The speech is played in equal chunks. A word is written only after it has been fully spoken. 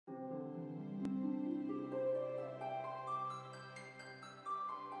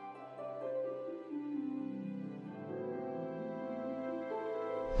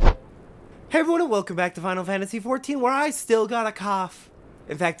Hey everyone and welcome back to Final Fantasy XIV, where I still got a cough.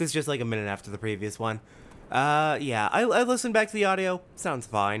 In fact, it's just like a minute after the previous one. Yeah, I listened back to the audio. Sounds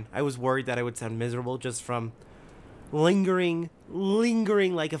fine. I was worried that I would sound miserable just from lingering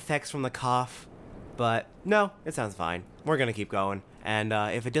like effects from the cough. But no, it sounds fine. We're gonna keep going. And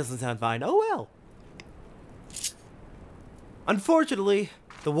if it doesn't sound fine, oh well. Unfortunately,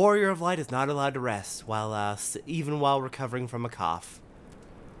 the Warrior of Light is not allowed to rest even while recovering from a cough.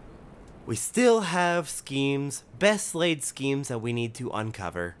 We still have schemes, best laid schemes that we need to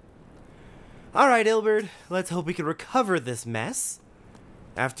uncover. Alright, Ul'dah, let's hope we can recover this mess.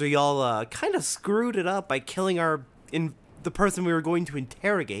 After y'all kind of screwed it up by killing the person we were going to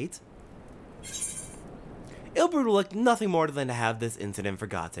interrogate. Ul'dah would like nothing more than to have this incident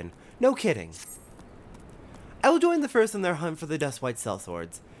forgotten. No kidding. I will join the first in their hunt for the Dust-White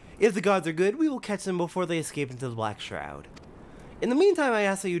Sellswords. If the gods are good, we will catch them before they escape into the Black Shroud. In the meantime, I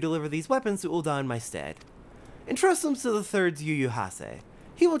ask that you deliver these weapons to Ul'dah in my stead. Entrust them to the third Ul'dah.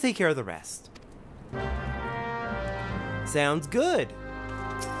 He will take care of the rest. Sounds good.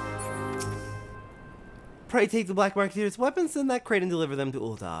 Pray take the Black Marketeer's weapons in that crate and deliver them to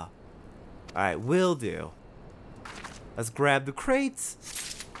Ul'dah. Alright, will do. Let's grab the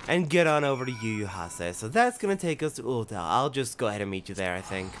crates and get on over to Ul'dah. So that's gonna take us to Ul'dah. I'll just go ahead and meet you there, I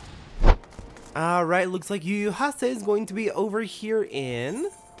think. Alright, looks like Ul'dah is going to be over here in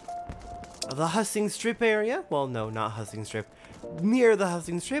the Hustling Strip area. Well, no, not Hustling Strip. Near the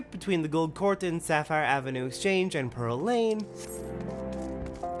Hustling Strip, between the Gold Court and Sapphire Avenue Exchange and Pearl Lane.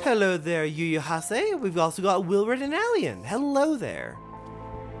 Hello there, Ul'dah. We've also got Wilred and Alien. Hello there.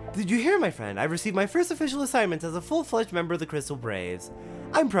 Did you hear, my friend? I've received my first official assignment as a full-fledged member of the Crystal Braves.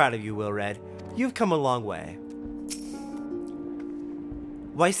 I'm proud of you, Wilred. You've come a long way.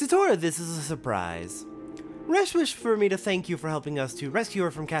 Why, Satora, this is a surprise. Resh wished for me to thank you for helping us to rescue her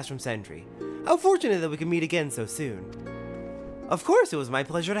from Castrum Sentry. How fortunate that we can meet again so soon. Of course, it was my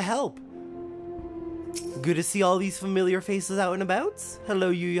pleasure to help. Good to see all these familiar faces out and about.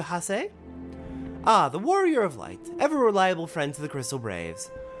 Hello, Ul'dah. Ah, the Warrior of Light, ever reliable friend to the Crystal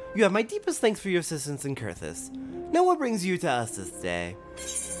Braves. You have my deepest thanks for your assistance in Kurthus. Now what brings you to us this day?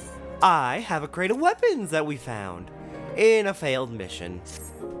 I have a crate of weapons that we found in a failed mission.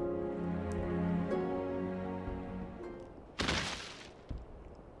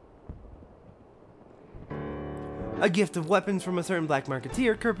 A gift of weapons from a certain Black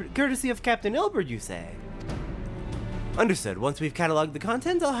Marketeer, courtesy of Captain Ul'dah, you say? Understood. Once we've cataloged the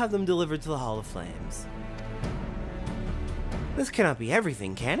content, I'll have them delivered to the Hall of Flames. This cannot be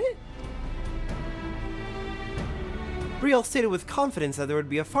everything, can it? Brielle stated with confidence that there would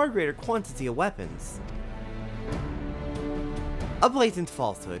be a far greater quantity of weapons. A blatant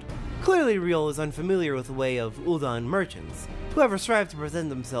falsehood. Clearly Brielle is unfamiliar with the way of Ul'dah merchants, who ever strive to present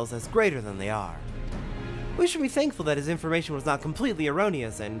themselves as greater than they are. We should be thankful that his information was not completely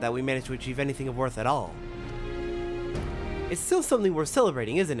erroneous and that we managed to achieve anything of worth at all. It's still something worth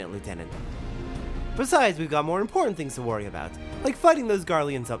celebrating, isn't it, Lieutenant? Besides, we've got more important things to worry about, like fighting those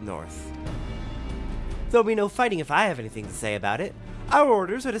Garleans up north. There'll be no fighting if I have anything to say about it. Our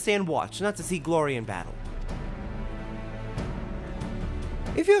orders are to stand watch, not to seek glory in battle.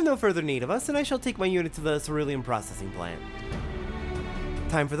 If you have no further need of us, then I shall take my unit to the Cerulean processing plant.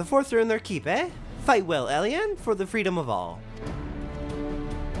 Time for the Forcer in their keep, eh? Fight well, Alien, for the freedom of all.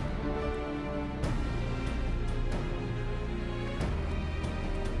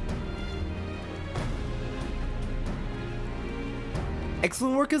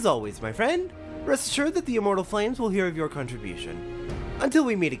 Excellent work as always, my friend. Rest assured that the Immortal Flames will hear of your contribution. Until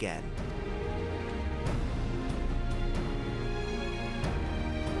we meet again.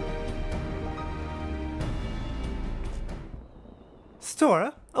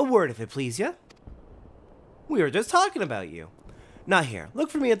 Satora, a word if it please ya. We were just talking about you. Not here. Look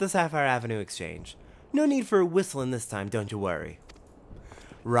for me at the Sapphire Avenue Exchange. No need for whistling this time, don't you worry.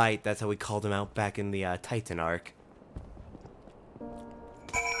 Right, that's how we called him out back in the Titan arc.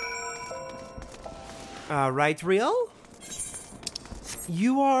 Right, Brielle?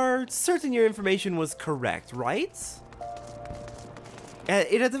 You are certain your information was correct, right?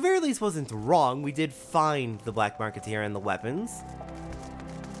 It at the very least wasn't wrong. We did find the Black Marketeer and the weapons.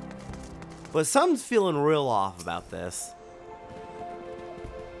 But something's feeling real off about this.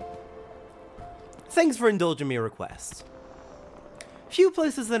 Thanks for indulging me a request. Few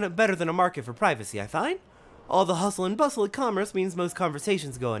places better than a market for privacy, I find. All the hustle and bustle of commerce means most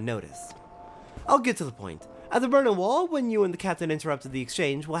conversations go unnoticed. I'll get to the point. At the Burning Wall, when you and the captain interrupted the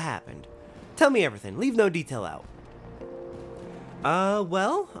exchange, what happened? Tell me everything. Leave no detail out.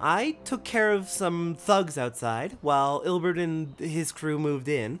 Well, I took care of some thugs outside while Ul'dah and his crew moved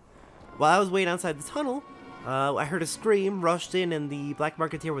in. While I was waiting outside the tunnel, I heard a scream, rushed in, and the black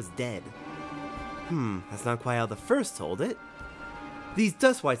marketeer was dead. That's not quite how the first told it. These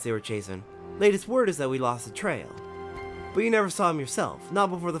dust whites they were chasing. Latest word is that we lost the trail. But you never saw him yourself, not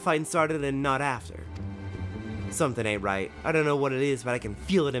before the fighting started and not after. Something ain't right. I don't know what it is, but I can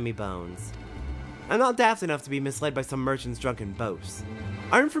feel it in me bones. I'm not daft enough to be misled by some merchant's drunken boast.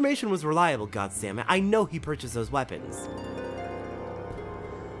 Our information was reliable, goddammit. I know he purchased those weapons.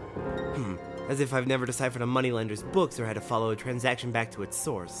 As if I've never deciphered a moneylender's books or had to follow a transaction back to its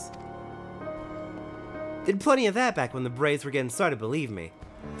source. Did plenty of that back when the Braves were getting started, believe me.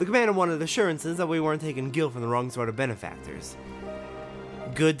 The commander wanted assurances that we weren't taking gil from the wrong sort of benefactors.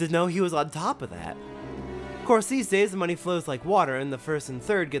 Good to know he was on top of that. Of course, these days the money flows like water and the first and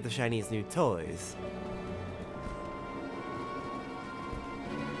third get the shiniest new toys.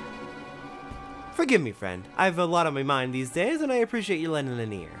 Forgive me, friend. I have a lot on my mind these days and I appreciate you lending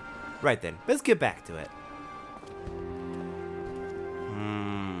an ear. Right then, let's get back to it.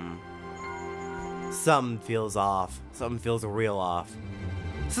 Something feels off. Something feels real off.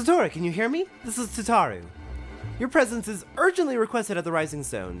 Satora, can you hear me? This is Tataru. Your presence is urgently requested at the Rising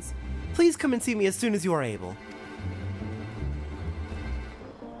Stones. Please come and see me as soon as you are able.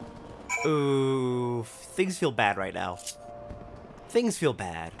 Ooh, things feel bad right now. Things feel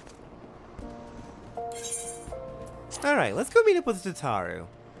bad. Alright, let's go meet up with Tataru.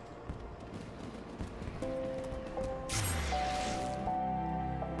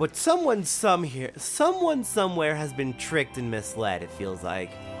 But someone somewhere has been tricked and misled, it feels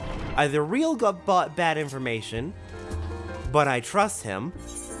like. Either Real got bad information, but I trust him,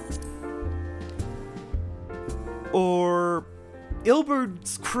 or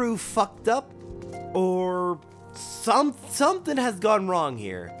Ilbert's crew fucked up, or something has gone wrong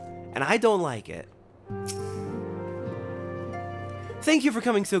here, and I don't like it. Thank you for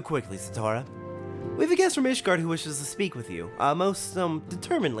coming so quickly, Satora. We have a guest from Ishgard who wishes to speak with you. A most,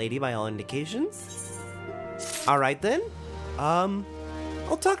 determined lady by all indications. Alright then.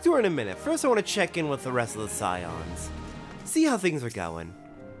 I'll talk to her in a minute. First I want to check in with the rest of the Scions. See how things are going.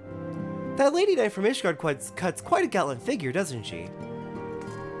 That lady knight from Ishgard cuts quite a gallant figure, doesn't she?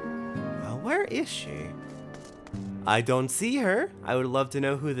 Where is she? I don't see her. I would love to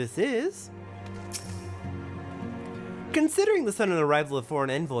know who this is. Considering the sudden arrival of foreign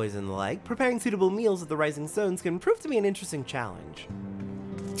envoys and the like, preparing suitable meals at the Rising Stones can prove to be an interesting challenge.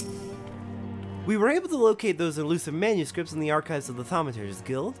 We were able to locate those elusive manuscripts in the archives of the Thaumaturge's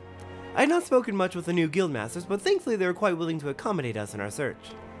Guild. I had not spoken much with the new guildmasters, but thankfully they were quite willing to accommodate us in our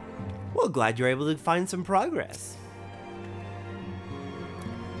search. Well, glad you're able to find some progress.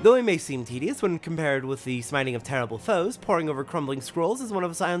 Though it may seem tedious when compared with the smiting of terrible foes, poring over crumbling scrolls is one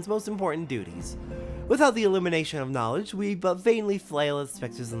of Scion's most important duties. Without the illumination of knowledge, we but vainly flail as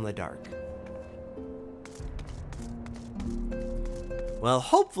specters in the dark. Well,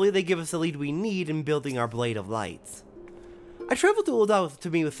 hopefully they give us the lead we need in building our Blade of Lights. I traveled to Ul'dah to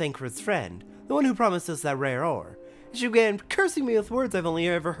meet with Thancred's friend, the one who promised us that rare ore. She began cursing me with words I've only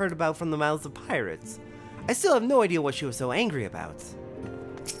ever heard about from the mouths of pirates. I still have no idea what she was so angry about.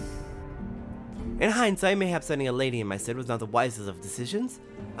 In hindsight, mayhap sending a lady in my stead was not the wisest of decisions.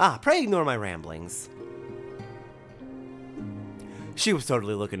 Pray ignore my ramblings. She was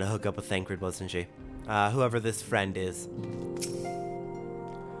totally looking to hook up with Thancred, wasn't she? Whoever this friend is.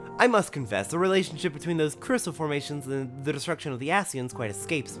 I must confess, the relationship between those crystal formations and the destruction of the Ascians quite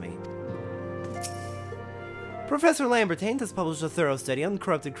escapes me. Professor Lambertaine has published a thorough study on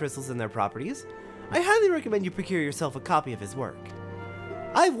corrupted crystals and their properties. I highly recommend you procure yourself a copy of his work.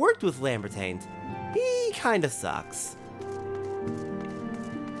 I've worked with Lambertaine. He kinda sucks.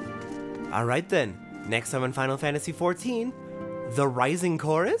 Alright then, next time on Final Fantasy XIV, the Rising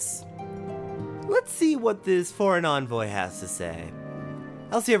Chorus? Let's see what this foreign envoy has to say.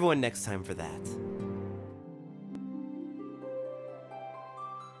 I'll see everyone next time for that.